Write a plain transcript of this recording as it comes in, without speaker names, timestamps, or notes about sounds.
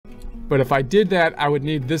But if I did that, I would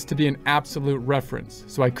need this to be an absolute reference.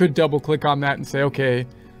 So I could double click on that and say, okay,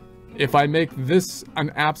 if I make this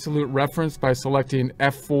an absolute reference by selecting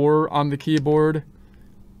F4 on the keyboard,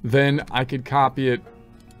 then I could copy it.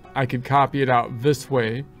 I could copy it out this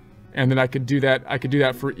way, and then I could do that. I could do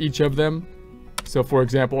that for each of them. So for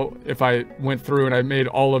example, if I went through and I made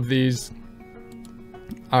all of these,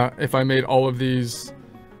 F4,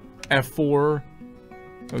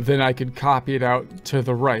 then I could copy it out to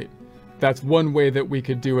the right. That's one way that we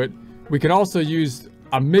could do it. We can also use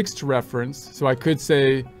a mixed reference. So I could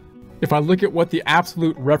say, if I look at what the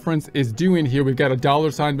absolute reference is doing here, we've got a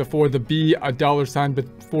 $ before the B, a $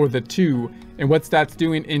 before the 2. And what that's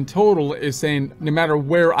doing in total is saying, no matter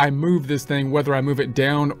where I move this thing, whether I move it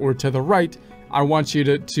down or to the right, I want you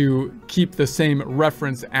to keep the same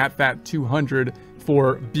reference at that 200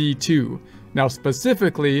 for B2. Now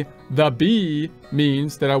specifically, the B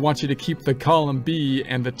means that I want you to keep the column B,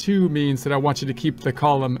 and the 2 means that I want you to keep the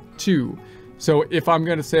column 2. So if I'm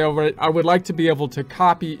going to say, I would like to be able to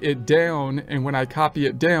copy it down, and when I copy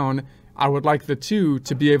it down, I would like the 2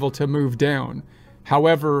 to be able to move down.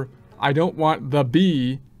 However, I don't want the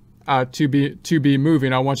B to be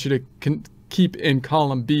moving. I want you to keep in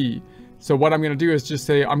column B. So what I'm going to do is just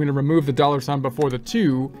say, I'm going to remove the $ before the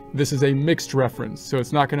 2. This is a mixed reference. So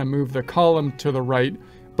it's not going to move the column to the right,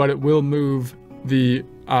 but it will move the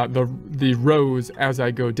rows as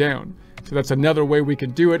I go down. So that's another way we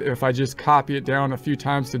can do it. If I just copy it down a few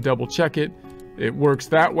times to double check it, it works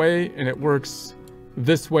that way, and it works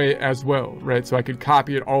this way as well, right? So I could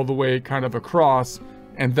copy it all the way kind of across,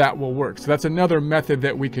 and that will work. So that's another method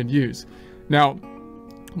that we could use. Now,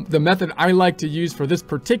 the method I like to use for this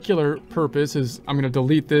particular purpose is, I'm going to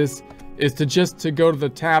delete this, is to go to the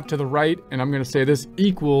tab to the right, and I'm going to say this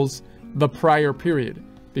equals the prior period,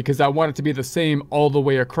 because I want it to be the same all the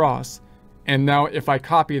way across. And now if I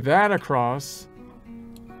copy that across,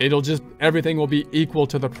 everything will be equal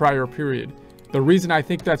to the prior period. The reason I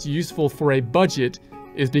think that's useful for a budget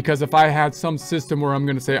is because if I had some system where I'm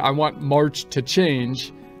going to say I want March to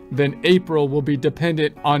change, then April will be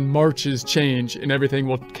dependent on March's change, and everything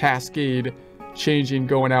will cascade changing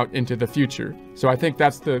going out into the future. So I think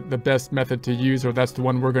that's the best method to use, or that's the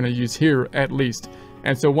one we're going to use here at least.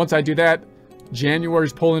 And so once I do that,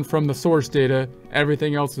 January's pulling from the source data,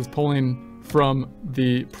 everything else is pulling from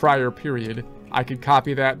the prior period. I could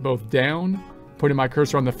copy that both down, putting my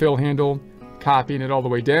cursor on the fill handle, copying it all the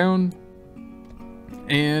way down,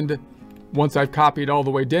 and once I've copied all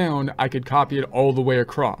the way down, I could copy it all the way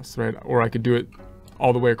across, right? Or I could do it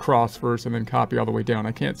all the way across first and then copy all the way down.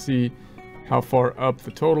 I can't see how far up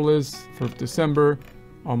the total is for December.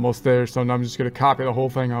 Almost there, so now I'm just going to copy the whole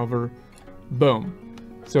thing over. Boom.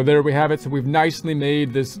 So there we have it. So we've nicely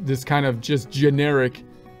made this kind of just generic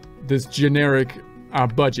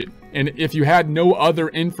budget. And if you had no other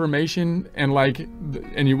information and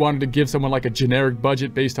you wanted to give someone like a generic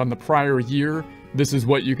budget based on the prior year, this is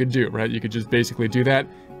what you could do, right? You could just basically do that.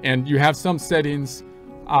 And you have some settings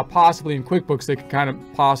possibly in QuickBooks that could kind of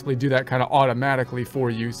possibly do that kind of automatically for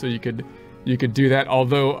you. So you could do that.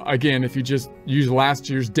 Although again, if you just use last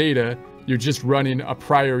year's data, you're just running a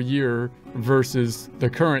prior year versus the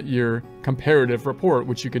current year comparative report,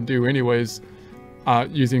 which you can do anyways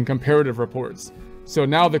using comparative reports. So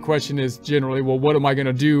now the question is generally, well, what am I going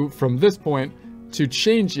to do from this point to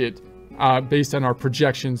change it based on our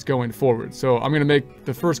projections going forward? So I'm going to make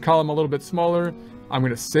the first column a little bit smaller. I'm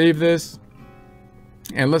going to save this,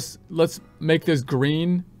 and let's make this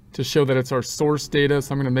green to show that it's our source data.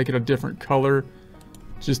 So I'm going to make it a different color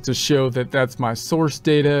just to show that that's my source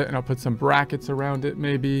data, and I'll put some brackets around it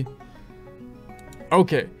maybe.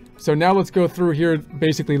 Okay, so now let's go through here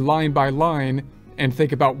basically line by line and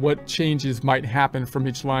think about what changes might happen from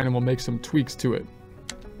each line, and we'll make some tweaks to it.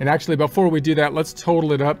 And actually, before we do that, let's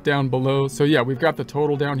total it up down below. So yeah, we've got the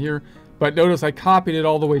total down here, but notice I copied it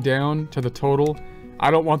all the way down to the total.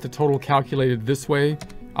 I don't want the total calculated this way.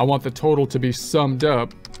 I want the total to be summed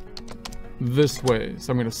up this way.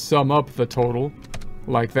 So I'm going to sum up the total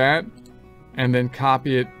like that, and then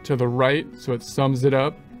copy it to the right so it sums it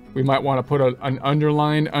up. We might want to put an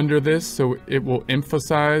underline under this so it will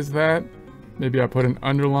emphasize that. Maybe I put an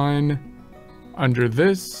underline under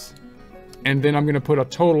this, and then I'm going to put a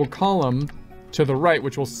total column to the right,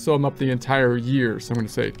 which will sum up the entire year. So I'm going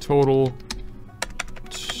to say total,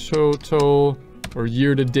 or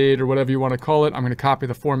year to date, or whatever you want to call it. I'm going to copy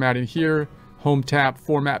the formatting here, Home tab,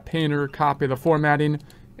 Format Painter, copy the formatting,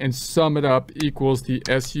 and sum it up equals the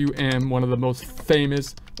SUM, one of the most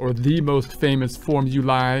famous, or the most famous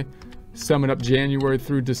formulae. Sum it up January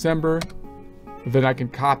through December. Then I can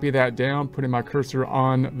copy that down, putting my cursor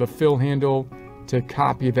on the fill handle, to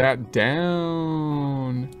copy that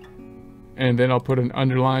down. And then I'll put an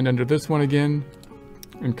underline under this one again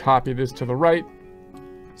and copy this to the right.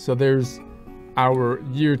 So there's our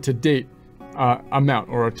year-to-date amount,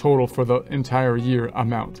 or a total for the entire year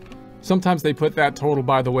amount. Sometimes they put that total,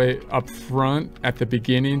 by the way, up front at the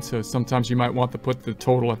beginning. So sometimes you might want to put the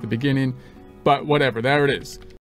total at the beginning, but whatever, there it is.